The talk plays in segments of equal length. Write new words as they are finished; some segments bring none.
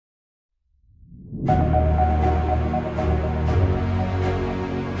Welcome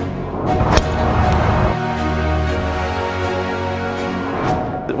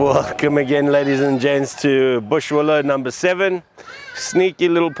again, ladies and gents, to Bushwillow number 7. Sneaky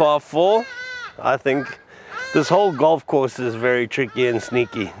little par 4. I think this whole golf course is very tricky and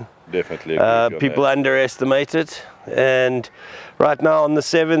sneaky. Definitely. People underestimate it. And right now on the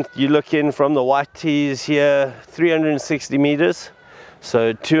 7th, you look in from the white tees here, 360 meters.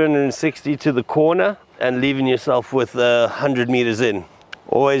 So 260 to the corner and leaving yourself with 100 meters in.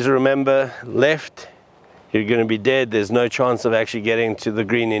 Always remember, left, you're going to be dead. There's no chance of actually getting to the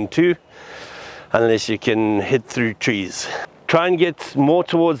green in 2 unless you can hit through trees. Try and get more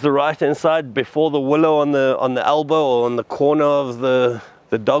towards the right hand side before the willow on the elbow or on the corner of the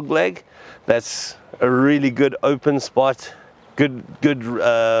dog leg. That's a really good open spot, good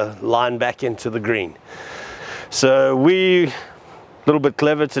line back into the green. So we a little bit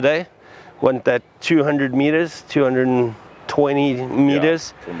clever today. Want that 200 meters, 220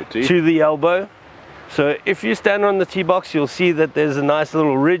 meters to the elbow. So if you stand on the tee box, you'll see that there's a nice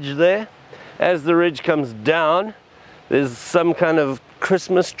little ridge there. As the ridge comes down, there's some kind of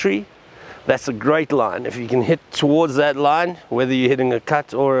Christmas tree. That's a great line. If you can hit towards that line, whether you're hitting a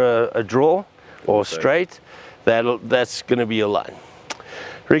cut or a draw or straight, that's going to be your line.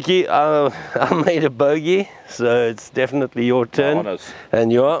 Ricky, I made a bogey, so it's definitely your turn.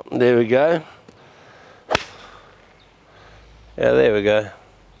 And you are. There we go. Yeah, there we go.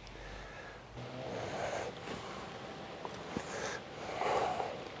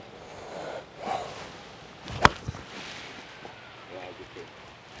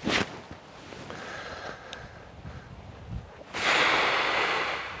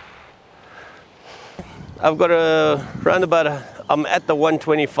 I've got I'm at the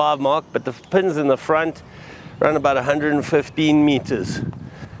 125 mark, but the pin's in the front, around about 115 meters.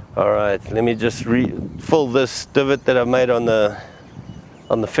 All right, let me just fill this divot that I've made on the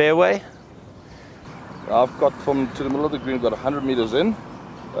fairway. I've got to the middle of the green, got 100 meters in.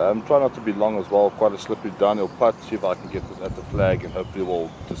 Try not to be long as well, quite a slippery downhill putt. See if I can get this at the flag and hopefully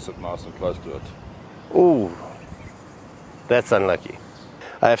we'll just sit nice and close to it. Ooh, that's unlucky.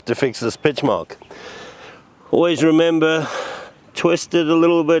 I have to fix this pitch mark. Always remember, twist it a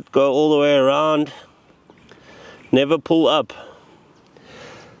little bit, go all the way around. Never pull up.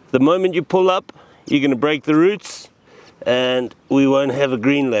 The moment you pull up, you're going to break the roots and we won't have a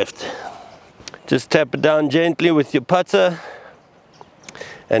green left. Just tap it down gently with your putter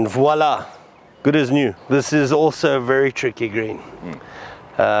and voila, good as new. This is also a very tricky green.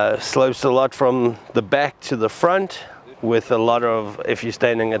 Slopes a lot from the back to the front with a lot of, if you're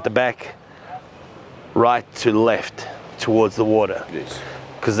standing at the back, right to left towards the water. Yes.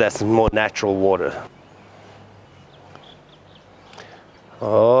 Because that's more natural water.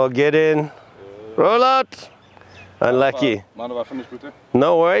 Oh, get in. Roll out. Unlucky. Mind if I finish with it?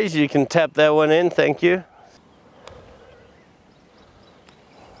 No worries, you can tap that one in, thank you.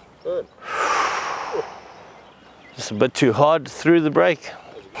 Good. Just a bit too hard through the break.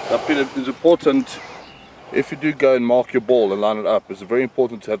 It's important, if you do go and mark your ball and line it up, it's very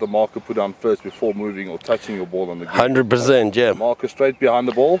important to have the marker put down first before moving or touching your ball on the green. 100%, yeah. Marker straight behind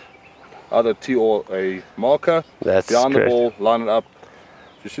the ball, either a tee or a marker. That's behind correct. The ball, line it up.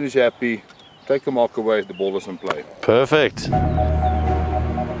 As soon as you're happy, take the marker away, the ball is in play. Perfect.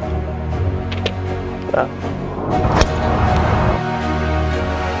 Ah.